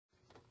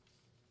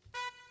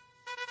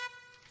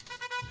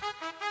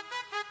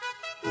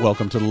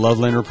Welcome to the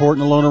Loveland Report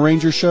and the Lone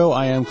Ranger Show.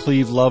 I am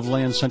Cleve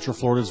Loveland, Central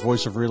Florida's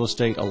voice of real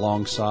estate,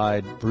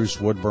 alongside Bruce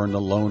Woodburn,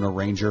 the Lone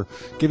Ranger,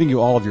 giving you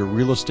all of your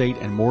real estate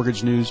and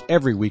mortgage news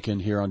every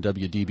weekend here on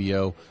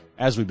WDBO,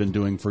 as we've been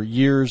doing for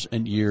years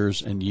and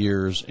years and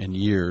years and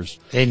years.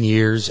 And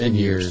years and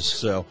years.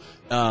 So,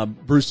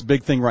 Bruce, the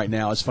big thing right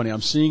now, it's funny,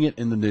 I'm seeing it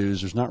in the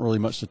news. There's not really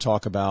much to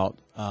talk about.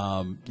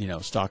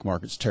 Stock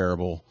market's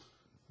terrible.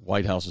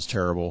 White House is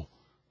terrible.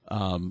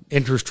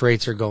 Interest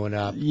rates are going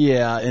up.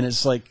 Yeah, and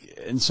it's like,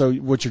 and so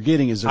what you're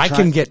getting is I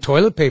can get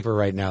toilet paper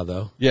right now,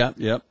 though. Yeah,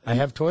 yep. I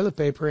have toilet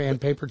paper and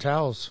paper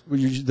towels.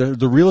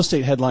 The real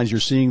estate headlines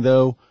you're seeing,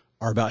 though,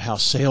 are about how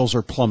sales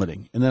are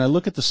plummeting. And then I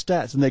look at the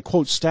stats, and they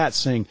quote stats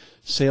saying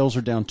sales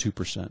are down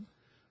 2%.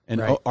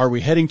 And right. Are we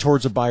heading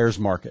towards a buyer's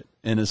market?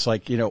 And it's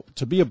like,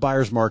 to be a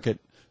buyer's market,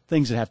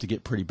 things that have to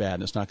get pretty bad,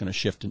 and it's not going to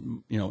shift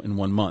in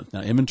 1 month.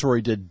 Now,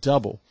 inventory did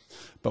double.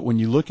 But when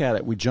you look at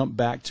it, we jump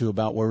back to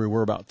about where we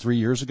were about 3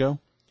 years ago,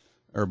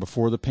 or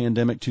before the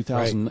pandemic,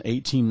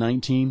 2018,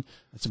 19.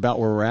 That's about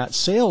where we're at.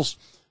 Sales.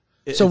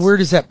 So where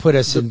does that put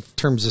us in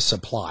terms of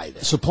supply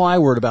then? Supply,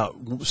 we're at about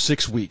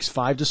 6 weeks,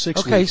 5 to 6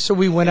 weeks. Okay, so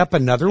we went up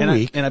another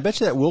week. And I bet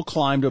you that will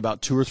climb to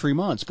about 2 or 3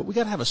 months, but we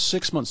got to have a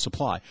 6 month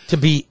supply. To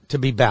be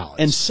balanced.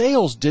 And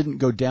sales didn't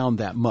go down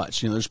that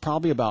much. There's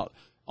probably about,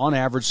 on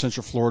average,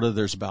 Central Florida,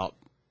 there's about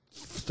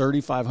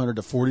 3,500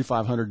 to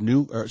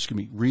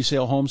 4,500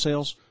 resale home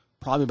sales.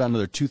 Probably about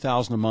another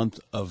 2,000 a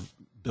month of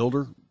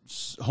builder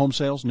home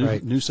sales,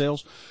 new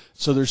sales.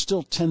 So there's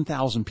still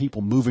 10,000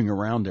 people moving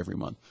around every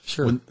month.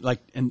 Sure.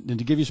 And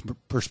to give you some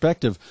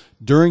perspective,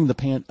 during the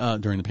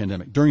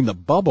pandemic, during the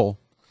bubble,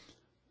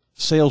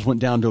 sales went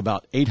down to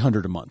about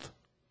 800 a month,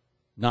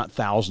 not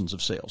thousands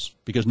of sales,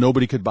 because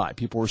nobody could buy.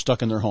 People were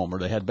stuck in their home, or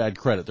they had bad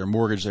credit, their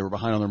mortgage, they were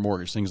behind on their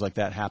mortgage, things like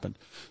that happened.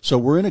 So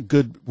we're in a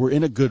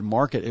good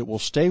market. It will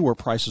stay where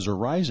prices are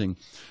rising.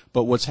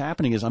 But what's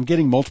happening is I'm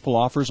getting multiple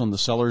offers on the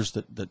sellers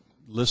that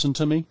listen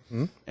to me,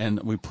 and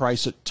we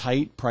price it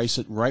tight, price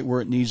it right where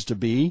it needs to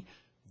be.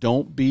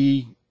 Don't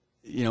be,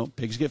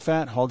 pigs get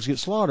fat, hogs get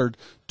slaughtered.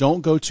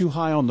 Don't go too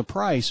high on the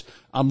price.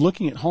 I'm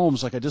looking at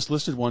homes, like I just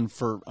listed one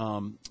for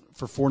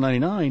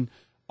 $499.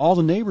 All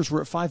the neighbors were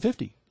at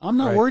 $550. I'm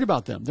not worried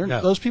about them.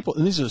 Those people,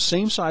 and these are the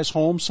same size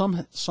homes,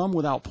 some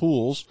without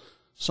pools.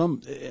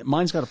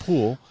 Mine's got a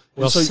pool.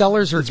 Well, so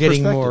sellers are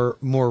getting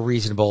more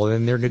reasonable,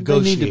 and they're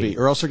negotiating. They need to be,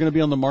 or else they're going to be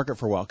on the market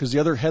for a while. Because the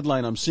other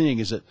headline I'm seeing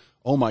is that,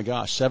 oh my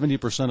gosh,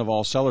 70% of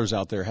all sellers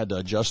out there had to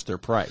adjust their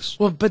price.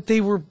 Well, but they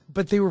were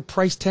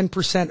priced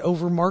 10%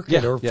 over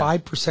market, or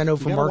 5%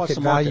 over market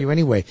value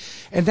anyway,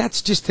 and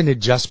that's just an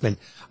adjustment.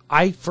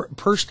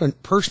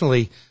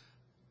 Personally,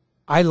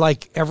 I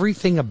like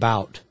everything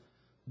about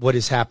what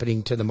is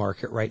happening to the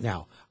market right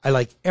now. I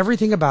like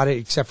everything about it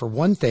except for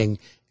one thing,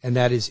 and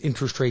that is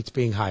interest rates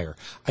being higher.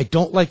 I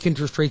don't like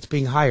interest rates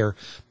being higher,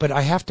 but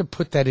I have to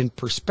put that in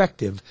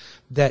perspective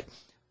that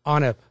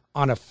on a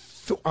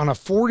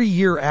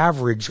 40-year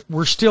average,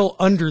 we're still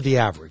under the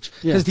average,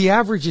 because the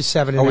average is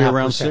 7.5%. Are we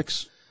around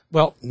 6?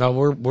 Well, no,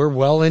 we're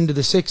well into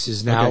the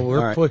 6s now.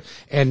 Okay,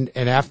 and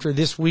after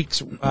this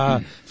week's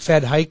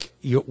Fed hike,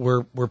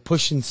 we're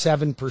pushing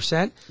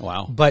 7%.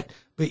 Wow! But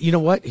you know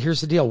what?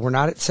 Here's the deal: we're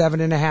not at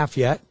 7.5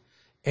 yet,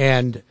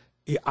 and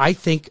I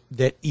think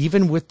that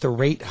even with the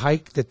rate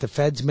hike that the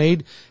Fed's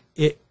made,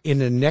 in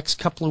the next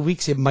couple of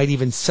weeks, it might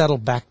even settle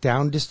back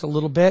down just a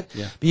little bit.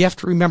 Yeah. But you have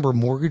to remember,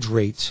 mortgage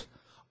rates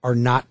are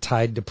not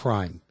tied to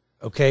prime.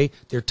 Okay,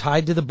 they're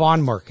tied to the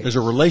bond market. There's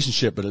a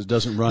relationship, but it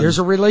doesn't run. There's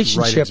a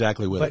relationship, right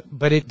exactly with it.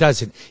 But it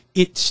doesn't.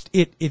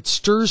 It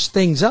stirs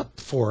things up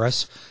for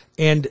us,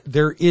 and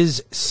there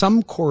is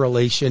some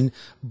correlation.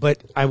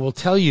 But I will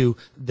tell you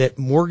that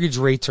mortgage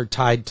rates are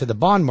tied to the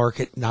bond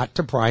market, not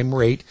to prime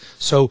rate.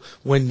 So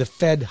when the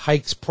Fed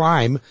hikes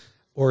prime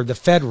or the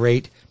Fed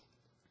rate,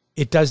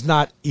 it does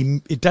not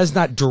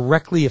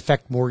directly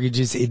affect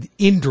mortgages. It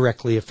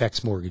indirectly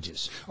affects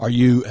mortgages.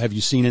 Have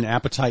you seen an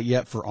appetite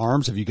yet for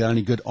ARMs? Have you got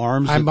any good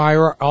ARMs? I'm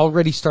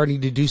already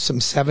starting to do some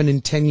 7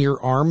 and 10 year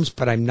ARMs,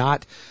 but I'm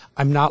not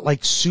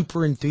like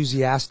super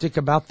enthusiastic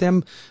about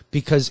them,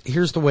 because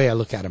here's the way I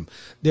look at them.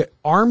 The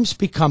ARMs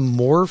become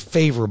more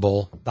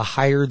favorable the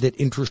higher that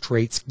interest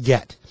rates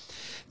get.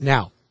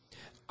 Now,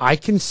 I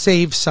can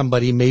save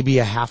somebody maybe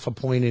a 0.5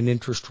 point in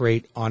interest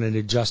rate on an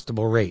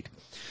adjustable rate.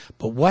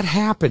 But what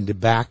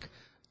happened back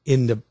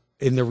in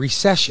the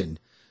recession,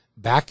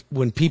 back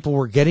when people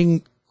were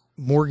getting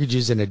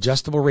mortgages and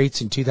adjustable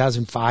rates in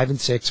 2005 and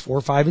 6,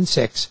 4, 5, and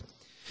 6,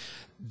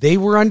 they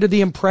were under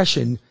the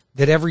impression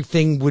that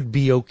everything would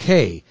be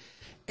okay.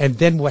 And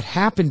then what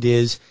happened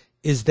is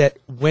that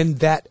when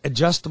that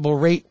adjustable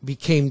rate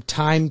became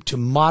time to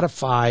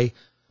modify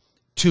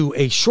to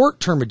a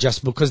short-term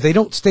adjustable, because they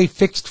don't stay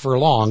fixed for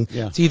long.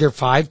 Yeah. It's either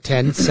 5,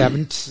 10,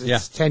 7,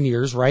 10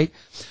 years, right?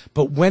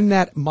 But when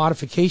that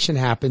modification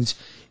happens,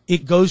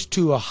 it goes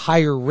to a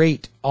higher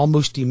rate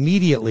almost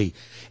immediately.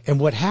 And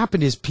what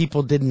happened is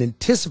people didn't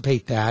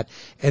anticipate that,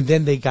 and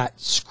then they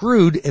got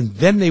screwed, and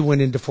then they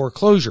went into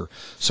foreclosure.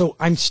 So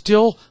I'm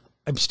still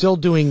I'm still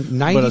doing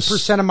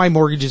 90% of my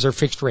mortgages are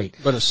fixed rate.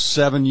 But a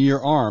 7-year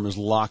ARM is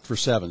locked for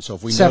 7. So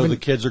if we know the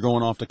kids are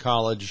going off to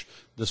college,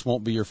 this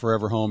won't be your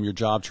forever home, your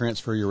job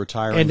transfer, your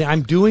retirement. And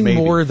I'm doing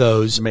more of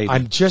those. Maybe.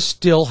 I'm just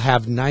still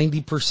have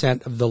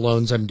 90% of the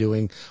loans I'm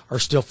doing are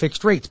still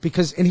fixed rates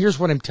because, and here's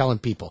what I'm telling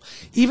people,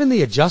 even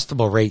the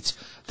adjustable rates,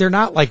 they're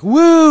not like,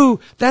 woo,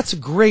 that's a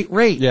great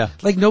rate. Yeah.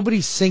 Like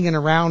nobody's singing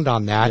around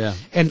on that. Yeah.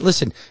 And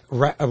listen,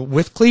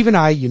 with Cleve and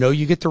I, you know,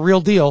 you get the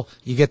real deal.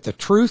 You get the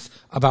truth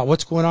about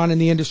what's going on in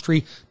the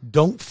industry.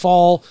 Don't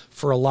fall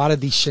for a lot of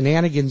these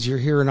shenanigans you're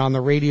hearing on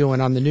the radio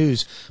and on the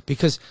news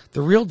because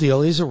the real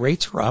deal is the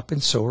rates are up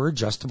and so are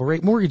adjustable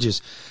rate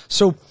mortgages.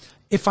 So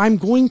if I'm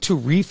going to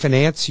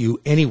refinance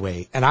you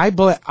anyway, and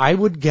I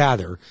would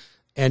gather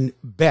and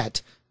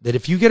bet that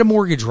if you get a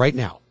mortgage right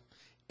now,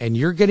 and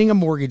you're getting a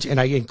mortgage,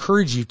 and I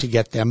encourage you to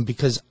get them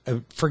because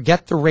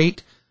forget the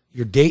rate,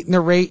 you're dating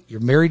the rate, you're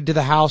married to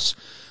the house.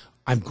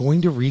 I'm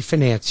going to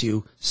refinance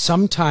you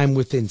sometime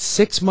within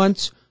 6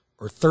 months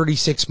or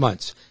 36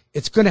 months.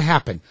 It's going to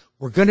happen.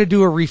 We're going to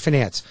do a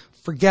refinance.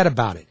 Forget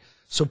about it.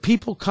 So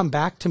people come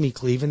back to me,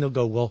 Cleve, and they'll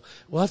go, well,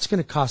 it's going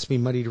to cost me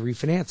money to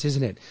refinance,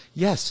 isn't it?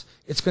 Yes,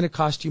 it's going to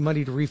cost you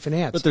money to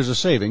refinance. But there's a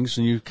savings,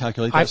 and you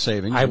calculate that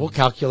savings. I will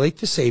calculate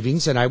the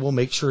savings, and I will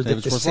make sure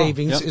that the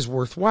savings is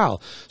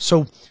worthwhile.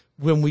 So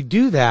when we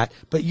do that,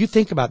 but you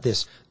think about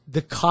this,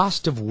 the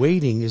cost of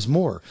waiting is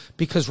more.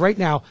 Because right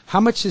now, how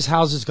much has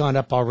houses gone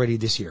up already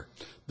this year?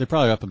 They're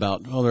probably up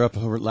about, they're up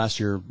over last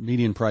year.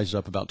 Median price is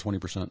up about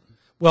 20%.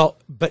 Well,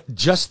 but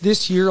just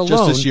this year alone.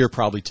 Just this year,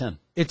 probably 10.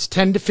 It's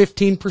 10 to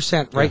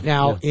 15% right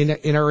now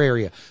in our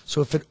area.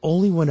 So if it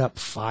only went up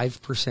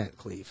 5%,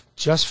 Cleve,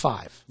 just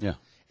 5. Yeah.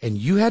 And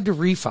you had to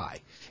refi,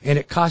 and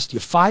it cost you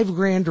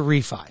 $5,000 to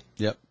refi.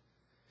 Yep.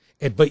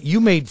 But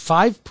you made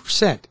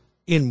 5%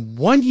 in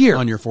 1 year.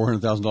 On your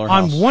 $400,000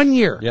 house. On 1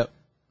 year. Yep.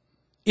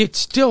 It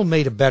still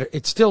made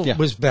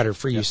was better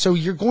for you. Yeah. So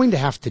you're going to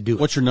have to do it.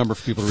 What's your number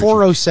for people to reach?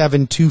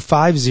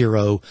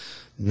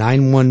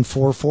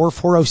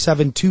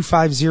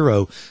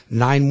 407-250-9144,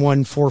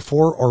 407-250-9144,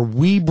 or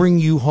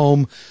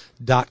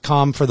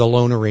WeBringYouHome.com for the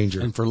loan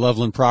arranger. And for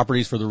Loveland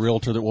Properties, for the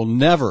realtor that will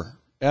never,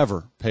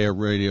 ever pay a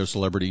radio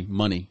celebrity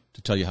money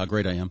to tell you how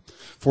great I am,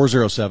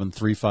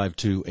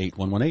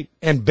 407-352-8118.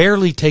 And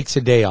barely takes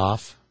a day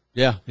off.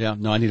 Yeah.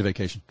 No, I need a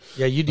vacation.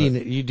 Yeah, you do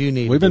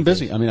need. We've been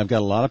busy. I mean, I've got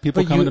a lot of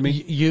people coming to me.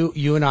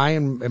 You and I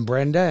and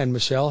Brenda and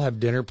Michelle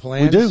have dinner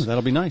plans. We do.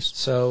 That'll be nice.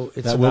 So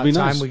it's about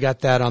time we got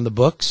that on the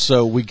books.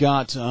 So we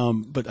got,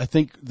 but I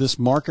think this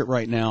market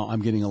right now,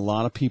 I'm getting a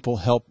lot of people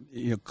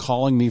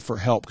calling me for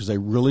help because they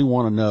really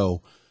want to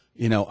know.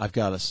 I've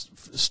got a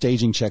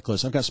staging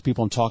checklist. I've got some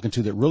people I'm talking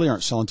to that really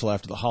aren't selling until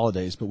after the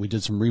holidays, but we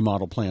did some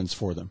remodel plans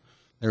for them.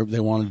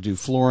 They wanted to do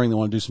flooring. They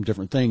want to do some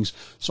different things.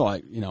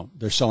 So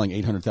they're selling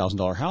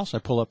 $800,000 house. I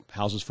pull up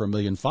houses for $1.5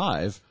 million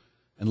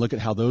and look at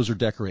how those are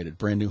decorated,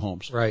 brand new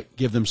homes. Right.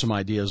 Give them some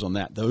ideas on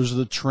that. Those are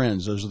the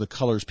trends. Those are the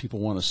colors people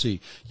want to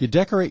see. You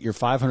decorate your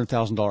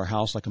 $500,000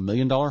 house like $1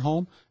 million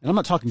home. And I'm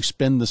not talking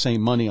spend the same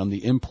money on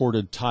the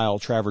imported tile,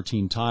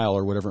 travertine tile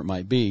or whatever it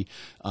might be,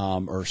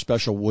 or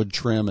special wood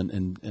trim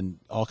and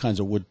all kinds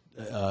of wood,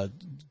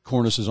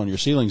 cornices on your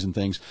ceilings and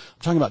things. I'm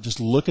talking about just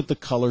look at the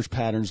colors,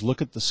 patterns,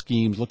 look at the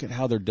schemes, look at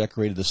how they're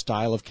decorated, the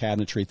style of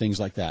cabinetry,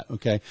 things like that,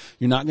 okay?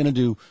 You're not going to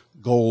do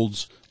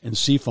golds and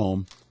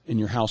seafoam in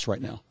your house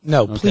right now.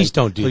 No, okay? Please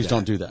don't do that. Please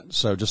don't do that.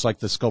 So just like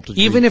the sculpted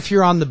Even if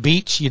you're on the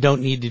beach, you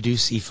don't need to do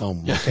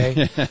seafoam,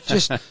 okay?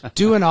 Just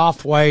do an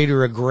off-white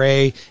or a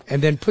gray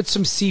and then put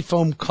some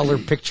seafoam color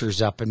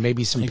pictures up and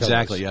maybe some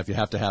Exactly, pillars. yeah, if you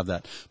have to have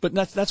that. But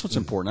that's what's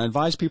important. I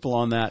advise people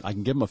on that. I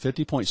can give them a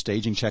 50-point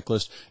staging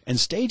checklist. And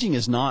staging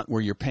is not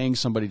where you're paying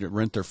somebody to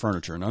rent their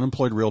furniture. An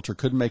unemployed realtor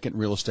couldn't make it in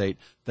real estate.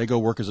 They go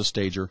work as a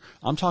stager.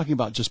 I'm talking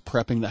about just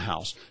prepping the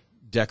house.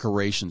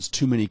 Decorations,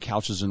 too many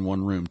couches in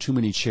one room, too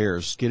many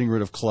chairs, getting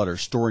rid of clutter,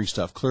 storing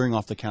stuff, clearing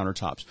off the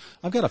countertops.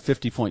 I've got a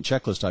 50-point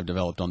checklist I've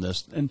developed on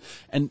this. And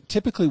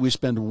typically we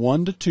spend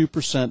 1 to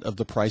 2% of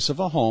the price of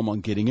a home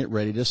on getting it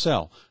ready to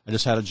sell. I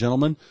just had a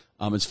gentleman.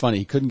 It's funny.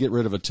 He couldn't get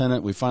rid of a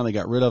tenant. We finally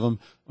got rid of him.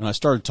 When I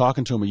started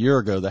talking to him a year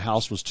ago, the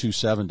house was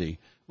 $270.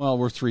 Well,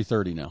 we're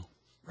 $330 now.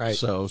 Right.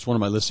 So it's one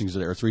of my listings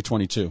there,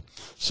 $322.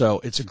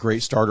 So it's a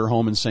great starter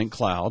home in St.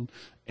 Cloud.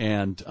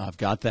 And I've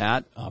got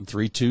that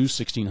 3.2,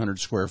 1,600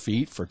 square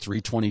feet for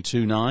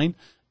 $322.9,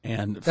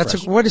 and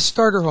what is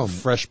starter home?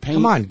 Fresh paint.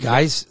 Come on,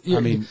 guys!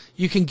 I mean,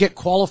 you can get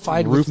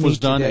qualified. Roof with me was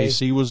done, today.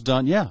 AC was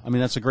done. Yeah, I mean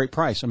that's a great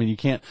price. I mean you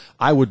can't.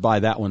 I would buy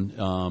that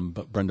one,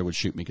 but Brenda would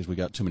shoot me because we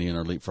got too many in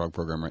our Leapfrog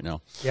program right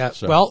now. Yeah.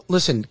 So. Well,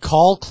 listen.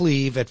 Call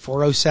Cleve at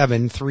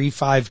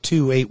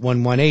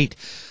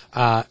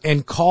 407-352-8118,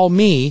 and call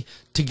me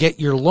to get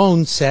your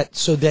loan set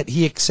so that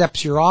he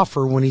accepts your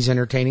offer when he's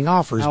entertaining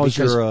offers.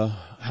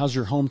 How's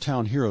your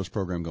Hometown Heroes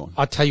program going?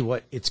 I'll tell you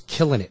what, it's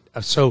killing it.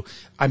 So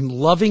I'm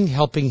loving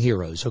helping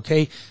heroes,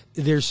 okay?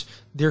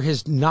 There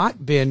has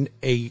not been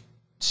a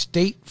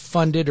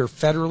state-funded or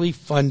federally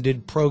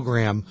funded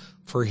program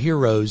for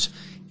heroes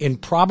in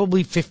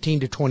probably 15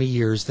 to 20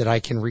 years that I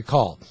can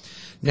recall.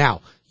 Now,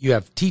 you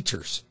have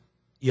teachers,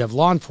 you have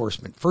law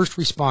enforcement, first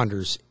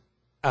responders,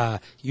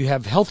 you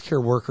have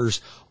healthcare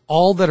workers,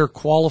 all that are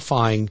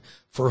qualifying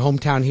for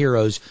Hometown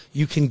Heroes.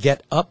 You can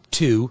get up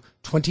to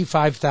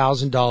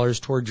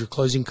 $25,000 towards your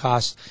closing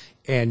costs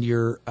and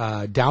your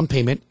down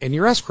payment and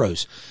your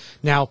escrows.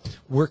 Now,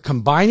 we're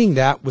combining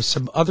that with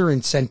some other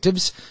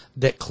incentives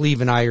that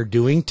Cleve and I are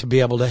doing to be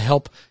able to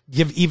help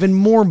give even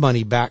more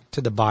money back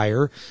to the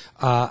buyer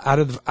out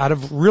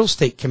of real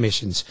estate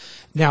commissions.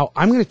 Now,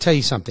 I'm going to tell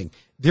you something.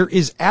 There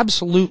is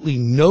absolutely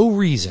no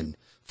reason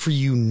for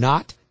you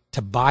not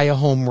to buy a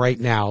home right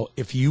now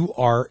if you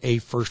are a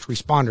first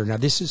responder. Now,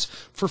 this is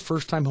for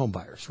first-time home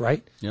buyers,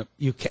 right? Yep.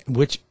 You can,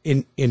 which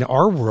in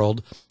our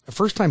world, a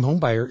first-time home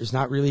buyer is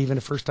not really even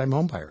a first-time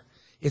home buyer.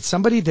 It's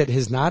somebody that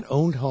has not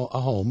owned a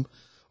home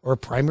or a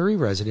primary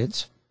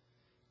residence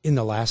in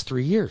the last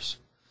 3 years.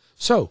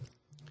 So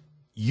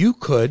you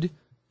could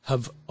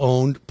have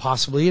owned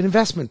possibly an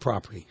investment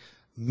property.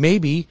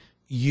 Maybe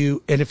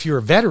and if you're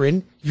a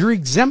veteran, you're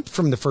exempt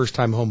from the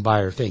first-time home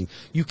buyer thing.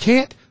 You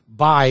can't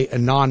buy a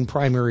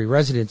non-primary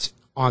residence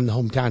on the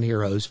Hometown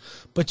Heroes,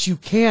 but you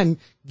can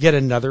get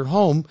another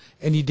home,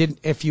 and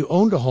if you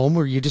owned a home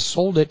or you just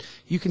sold it,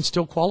 you can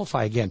still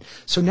qualify again.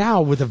 So now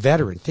with a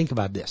veteran, think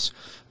about this.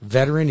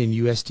 Veteran and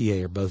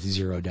USDA are both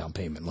 0 down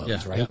payment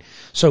loans, right? Yeah.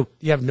 So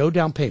you have no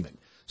down payment.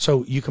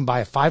 So you can buy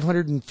a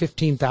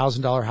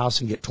 $515,000 house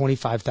and get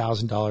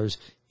 $25,000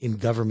 in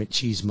government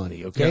cheese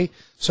money, okay? Yep.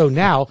 So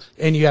now,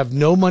 and you have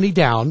no money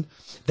down.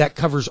 That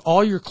covers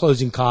all your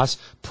closing costs,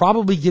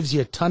 probably gives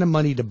you a ton of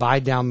money to buy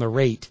down the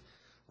rate,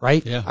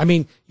 right? Yeah. I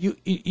mean,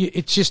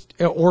 it's just,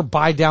 or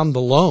buy down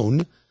the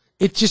loan.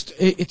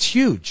 It's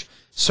huge.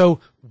 So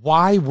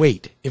why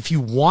wait? If you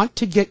want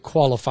to get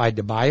qualified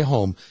to buy a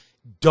home,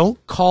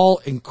 don't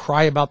call and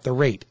cry about the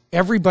rate.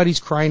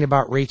 Everybody's crying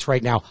about rates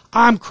right now.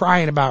 I'm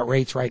crying about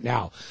rates right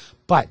now.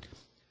 But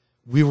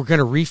we were going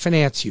to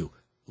refinance you.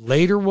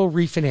 Later we'll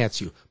refinance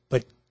you.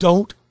 But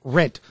don't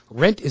rent.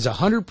 Rent is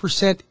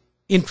 100%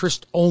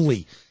 interest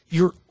only.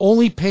 You're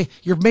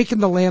making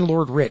the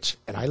landlord rich.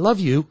 And I love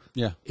you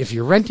if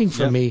you're renting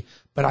from me,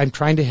 but I'm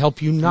trying to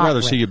help you not I'd rather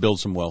rent. see you build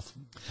some wealth.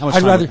 How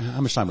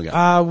much time we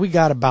got? We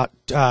got about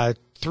 3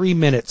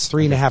 minutes,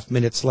 3.5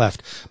 minutes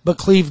left. But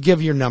Cleve,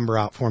 give your number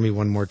out for me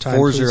one more time.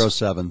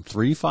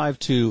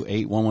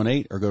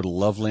 407-352-8118 or go to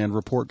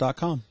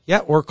lovelandreport.com. Yeah,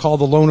 or call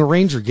the Loan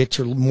Arranger. Get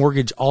your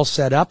mortgage all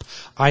set up.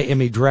 I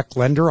am a direct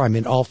lender. I'm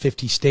in all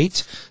 50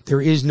 states.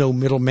 There is no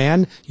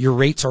middleman. Your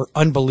rates are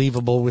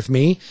unbelievable with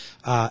me.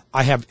 I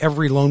have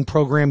every loan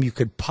program you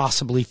could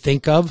possibly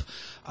think of.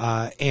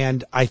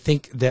 And I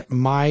think that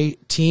my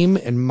team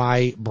and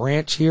my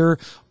branch here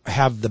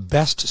have the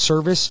best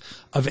service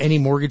of any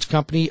mortgage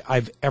company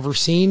I've ever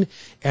seen.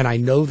 And I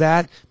know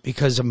that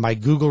because of my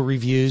Google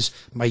reviews,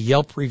 my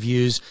Yelp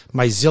reviews,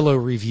 my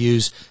Zillow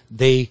reviews.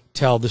 They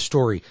tell the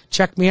story.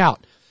 Check me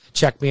out.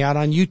 Check me out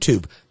on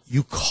YouTube.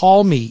 You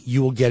call me,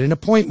 you will get an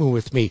appointment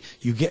with me.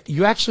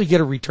 You actually get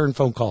a return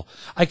phone call.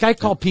 Like I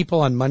call people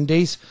on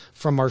Mondays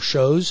from our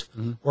shows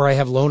where I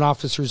have loan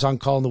officers on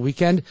call on the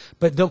weekend,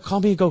 but they'll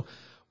call me and go,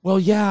 well,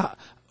 yeah,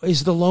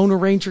 is the loan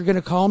arranger going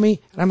to call me?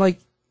 And I'm like,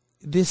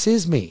 this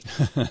is me.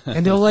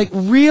 And they're like,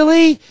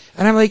 really?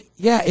 And I'm like,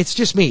 yeah, it's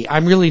just me.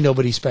 I'm really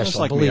nobody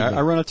special. Like me.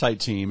 I run a tight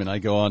team, and I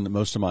go on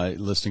most of my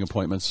listing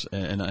appointments,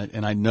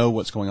 and I know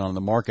what's going on in the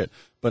market.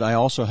 But I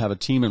also have a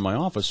team in my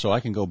office, so I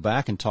can go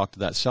back and talk to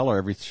that seller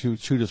every two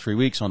to 3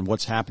 weeks on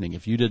what's happening.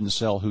 If you didn't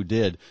sell, who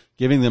did?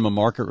 Giving them a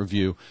market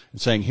review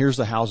and saying, here's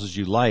the houses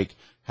you like.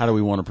 How do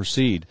we want to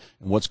proceed?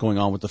 And what's going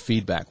on with the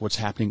feedback? What's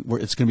happening?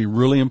 It's going to be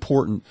really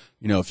important.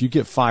 If you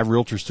get 5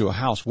 realtors to a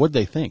house, what'd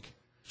they think?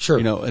 Sure.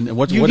 And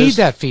you need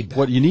that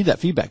feedback. You need that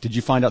feedback. Did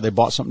you find out they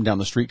bought something down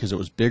the street because it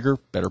was bigger,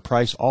 better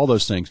price, all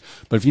those things?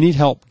 But if you need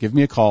help, give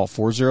me a call,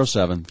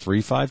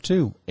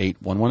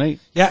 407-352-8118.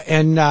 Yeah,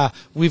 and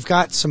we've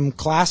got some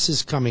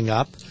classes coming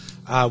up.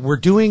 We're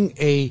doing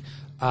a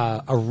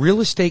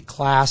real estate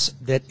class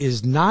that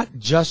is not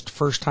just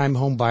first-time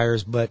home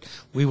buyers, but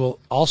we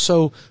will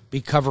also be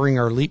covering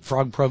our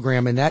Leapfrog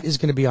program, and that is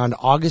going to be on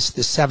August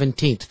the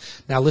 17th.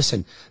 Now,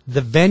 listen,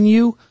 the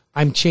venue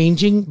I'm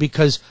changing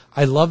because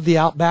I love the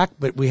Outback,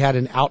 but we had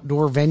an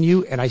outdoor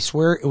venue, and I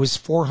swear it was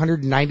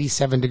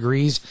 497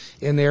 degrees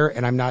in there,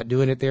 and I'm not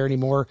doing it there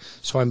anymore.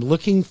 So I'm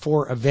looking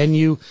for a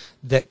venue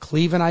that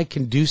Cleve and I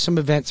can do some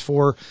events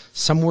for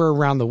somewhere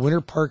around the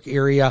Winter Park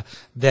area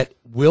that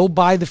will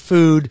buy the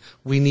food.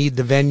 We need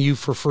the venue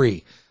for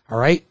free. All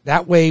right.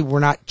 That way we're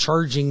not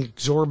charging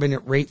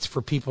exorbitant rates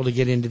for people to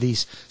get into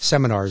these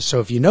seminars.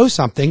 So if you know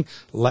something,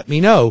 let me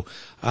know.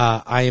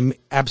 I am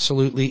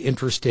absolutely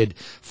interested.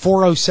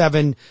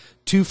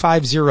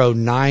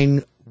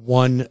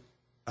 407-250-91.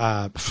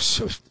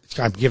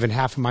 I'm giving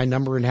half of my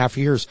number in half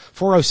years.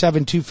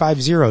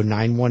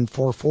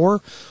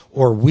 407-250-9144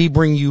 or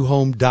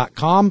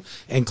WeBringYouHome.com.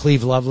 And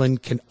Cleve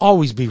Loveland can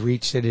always be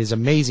reached at his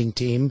amazing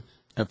team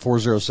at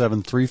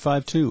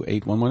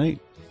 407-352-8118.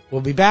 We'll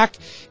be back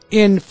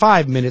in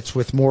 5 minutes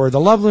with more of the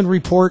Loveland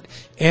Report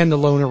and the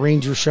Loan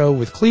Arranger Show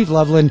with Cleve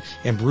Loveland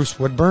and Bruce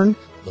Woodburn,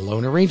 the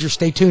Loan Arranger.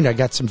 Stay tuned. I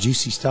got some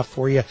juicy stuff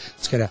for you.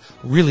 It's going to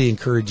really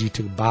encourage you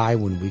to buy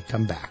when we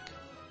come back.